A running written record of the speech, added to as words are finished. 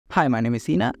Hi, my name is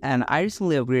Sina and I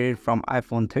recently upgraded from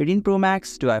iPhone 13 Pro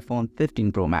Max to iPhone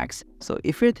 15 Pro Max. So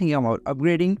if you're thinking about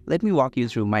upgrading, let me walk you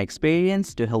through my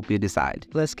experience to help you decide.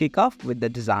 Let's kick off with the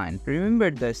design.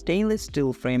 Remember the stainless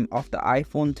steel frame of the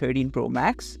iPhone 13 Pro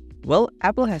Max? Well,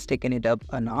 Apple has taken it up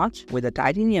a notch with the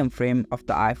titanium frame of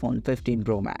the iPhone 15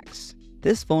 Pro Max.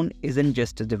 This phone isn't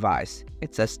just a device,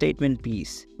 it's a statement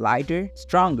piece, lighter,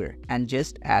 stronger, and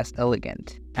just as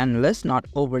elegant. And let's not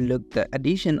overlook the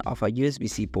addition of a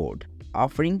USB-C port,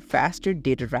 offering faster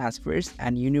data transfers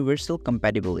and universal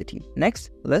compatibility. Next,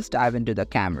 let's dive into the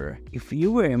camera. If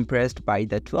you were impressed by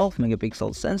the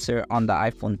 12-megapixel sensor on the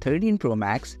iPhone 13 Pro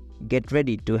Max, get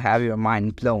ready to have your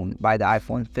mind blown by the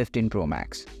iPhone 15 Pro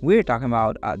Max. We're talking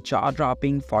about a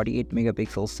jaw-dropping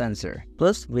 48-megapixel sensor.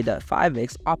 Plus, with a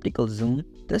 5x optical zoom,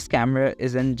 this camera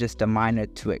isn't just a minor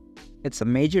tweak. It's a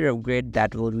major upgrade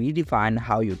that will redefine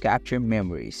how you capture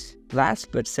memories.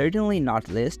 Last but certainly not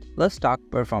least, let's talk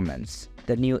performance.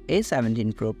 The new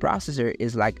A17 Pro processor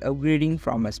is like upgrading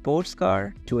from a sports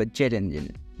car to a jet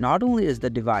engine. Not only is the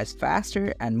device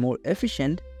faster and more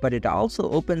efficient, but it also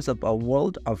opens up a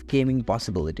world of gaming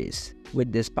possibilities.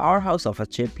 With this powerhouse of a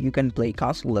chip, you can play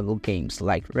console-level games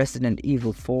like Resident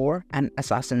Evil 4 and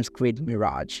Assassin's Creed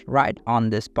Mirage right on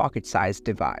this pocket-sized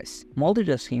device.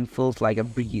 Multitasking feels like a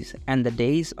breeze, and the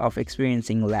days of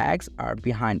experiencing lags are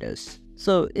behind us.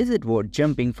 So is it worth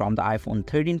jumping from the iPhone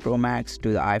 13 Pro Max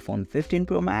to the iPhone 15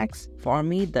 Pro Max? For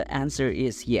me, the answer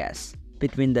is yes.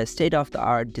 Between the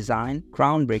state-of-the-art design,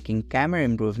 groundbreaking camera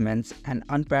improvements, and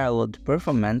unparalleled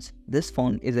performance, this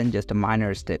phone isn't just a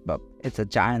minor step up, it's a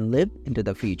giant leap into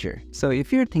the future. So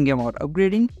if you're thinking about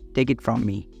upgrading, take it from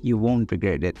me, you won't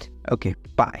regret it. Okay,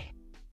 bye.